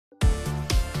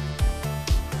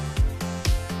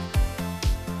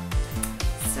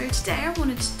today I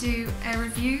wanted to do a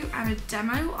review and a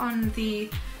demo on the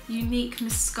Younique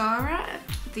mascara,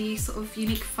 the sort of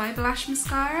Younique Fibre Lash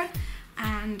mascara,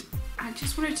 and I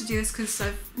just wanted to do this because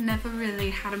I've never really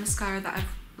had a mascara that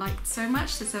I've liked so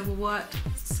much, that's ever worked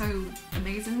so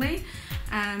amazingly.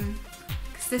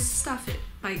 Because this stuff, it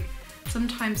like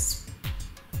sometimes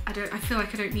I feel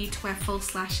like I don't need to wear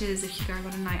false lashes if you're going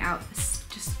on a night out.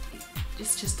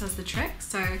 This just does the trick.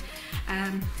 So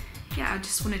yeah, I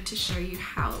just wanted to show you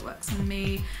how it works on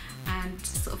me and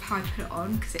sort of how I put it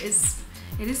on, because it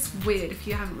is weird if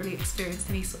you haven't really experienced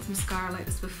any sort of mascara like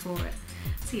this before.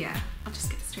 So yeah, I'll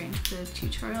just get straight into the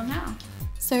tutorial now.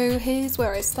 So here's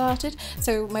where I started.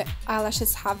 So my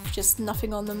eyelashes have just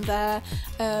nothing on them there.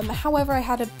 However, I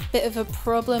had a bit of a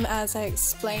problem, as I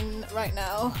explain right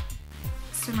now.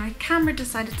 So my camera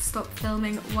decided to stop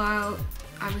filming while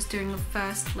I was doing the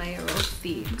first layer of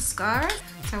the mascara.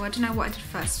 So I don't know what I did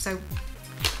first. So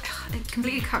it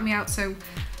completely cut me out. So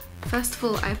first of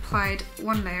all, I applied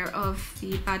one layer of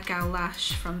the Bad Gal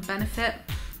Lash from Benefit.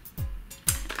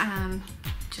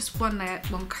 Just one layer,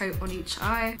 one coat on each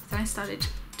eye. Then I started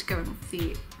to go in with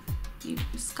the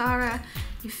Younique mascara.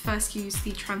 You first use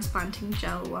the transplanting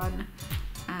gel one.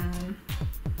 You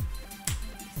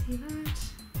see that?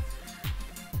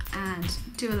 And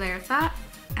do a layer of that,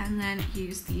 and then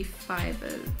use the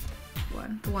fibre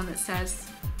one, the one that says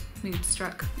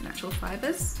Moodstruck Natural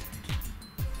Fibres,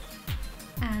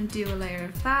 and do a layer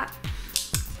of that,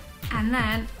 and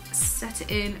then set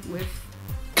it in with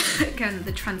again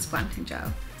the transplanting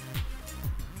gel.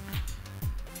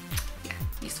 Yeah,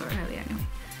 you saw it earlier anyway.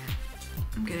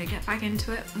 I'm gonna get back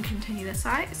into it and continue this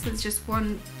eye. So there's just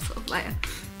one sort of layer.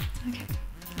 Okay,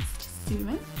 let's just zoom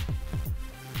in.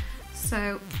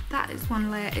 So that is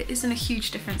one layer. It isn't a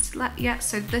huge difference yet.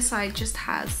 So this eye just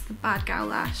has the Bad Gal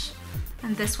Lash,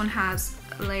 and this one has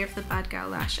a layer of the Bad Gal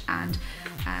Lash and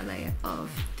a layer of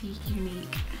the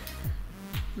Younique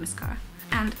mascara.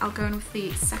 And I'll go in with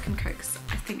the second coat because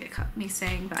I think it cut me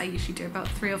saying that I usually do about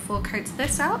 3 or 4 coats of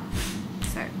this out.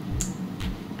 So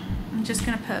I'm just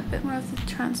gonna put a bit more of the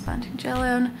transplanting gel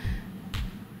on.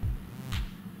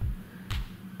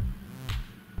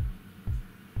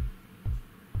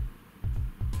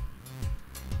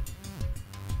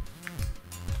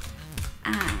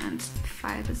 And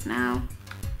fibres now.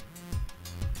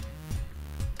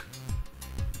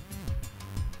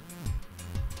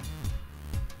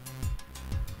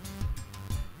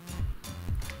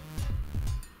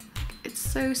 It's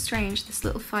so strange, this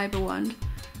little fibre wand.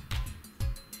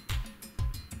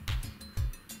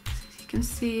 As you can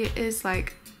see, it is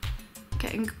like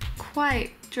getting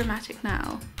quite dramatic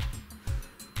now.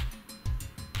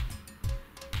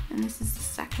 And this is the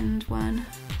second one.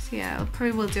 So yeah, I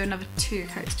probably will do another 2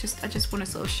 coats. I just want to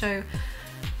sort of show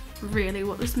really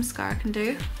what this mascara can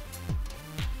do.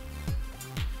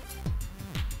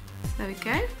 So there we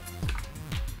go.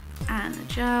 And the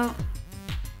gel.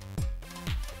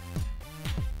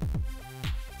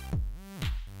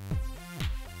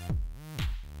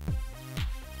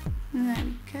 And there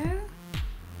we go.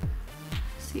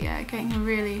 So yeah, getting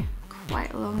really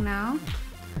quite long now.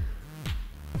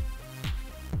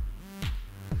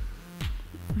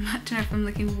 I don't know if I'm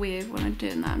looking weird when I'm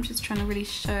doing that. I'm just trying to really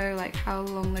show like how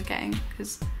long they're getting,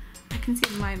 because I can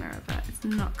see in my mirror but it's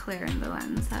not clear in the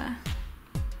lens there.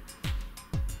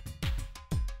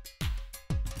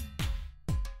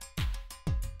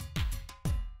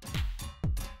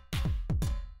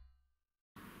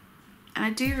 And I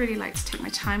do really like to take my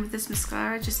time with this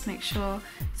mascara, just to make sure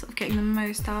sort of getting the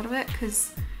most out of it,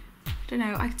 because I don't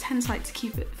know, I tend to like to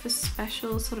keep it for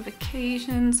special sort of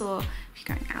occasions, or if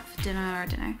you're going out for dinner, I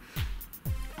don't know,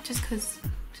 just because,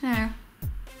 I don't know,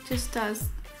 it just does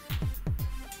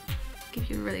give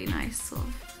you a really nice sort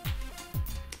of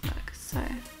look. So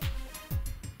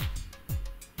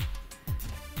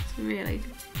it's really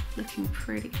looking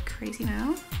pretty crazy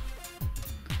now.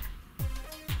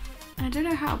 And I don't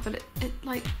know how, but it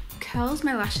like curls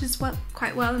my lashes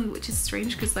quite well, and which is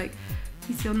strange because like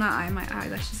you see on that eye, my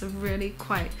eyelashes are really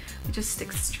quite, it just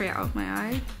sticks straight out of my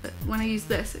eye, but when I use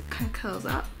this it kind of curls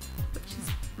up, which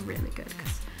is really good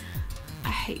because I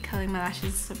hate curling my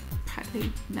lashes, so I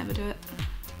practically never do it.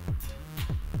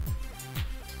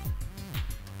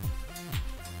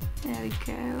 There we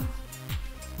go.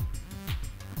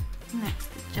 Next,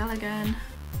 the gel again.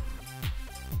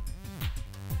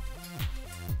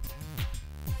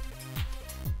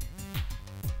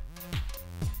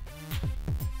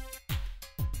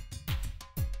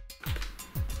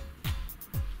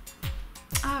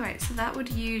 Alright, so that would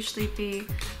usually be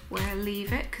where I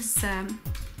leave it, because I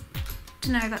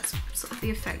don't know, that's sort of the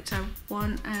effect I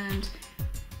want, and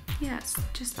yeah, it's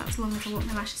just about as long as I want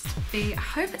my lashes to be. I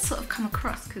hope it's sort of come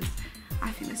across because I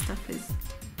think this stuff is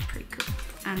pretty cool.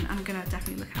 And I'm gonna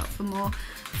definitely look out for more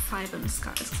fibre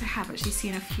mascaras because I have actually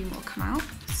seen a few more come out.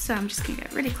 So I'm just gonna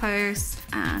get really close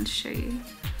and show you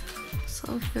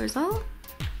sort of the result.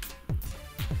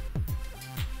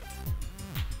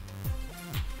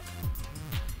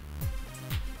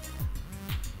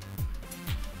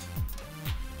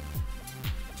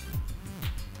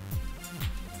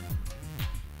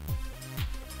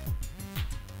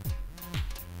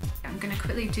 I'm gonna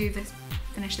quickly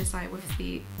finish this eye with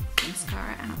the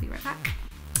mascara and I'll be right back.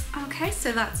 Okay,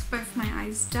 so that's both my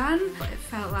eyes done. It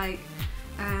felt like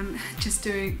just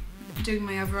doing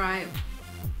my other eye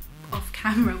off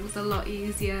camera was a lot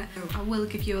easier. So I will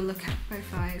give you a look at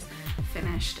both eyes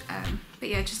finished. But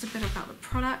yeah, just a bit about the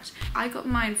product. I got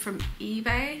mine from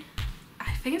eBay.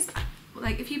 I think it's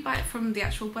like, if you buy it from the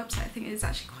actual website, I think it is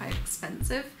actually quite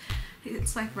expensive.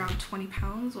 It's like around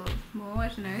 £20 or more, I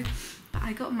don't know. But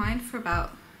I got mine for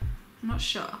about, I'm not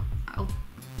sure, I'll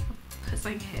put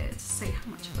something here to say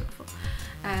how much I got it for.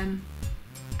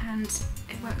 And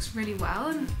it works really well,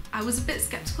 and I was a bit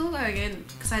skeptical going in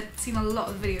because I'd seen a lot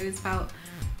of videos about,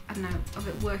 I don't know, of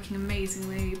it working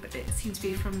amazingly, but it seemed to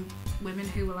be from women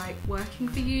who were like working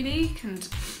for Younique, and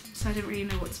so I didn't really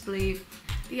know what to believe.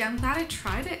 But yeah, I'm glad I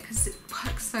tried it because it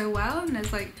works so well, and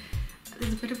there's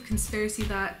a bit of a conspiracy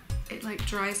that it like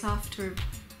dries up after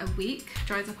a week,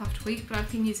 but I've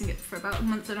been using it for about a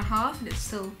month and a half and it's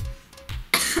still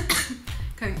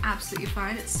going absolutely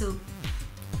fine. It's still,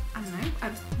 I don't know,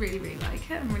 I really like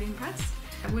it. I'm really impressed.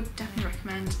 I would definitely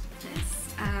recommend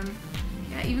this.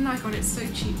 Yeah, even though I got it so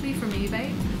cheaply from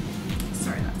eBay.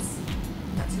 Sorry,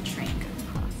 that's a train going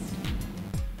past.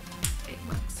 It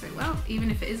works so well, even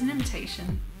if it is an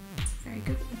imitation. It's a very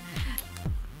good one.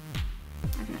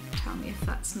 I don't know, tell me if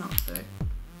that's not the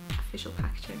official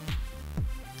packaging.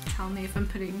 Tell me if I'm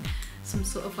putting some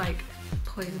sort of like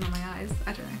poison on my eyes.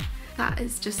 I don't know. That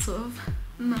is just sort of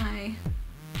my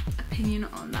opinion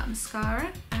on that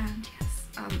mascara, and yes,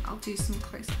 I'll do some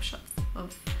close-up shots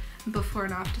of before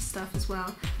and after stuff as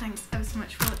well. Thanks ever so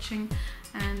much for watching,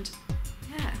 and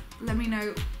yeah, let me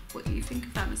know what you think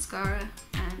of that mascara,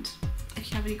 and if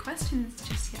you have any questions,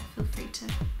 just feel free to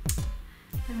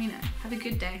let me know. Have a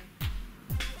good day.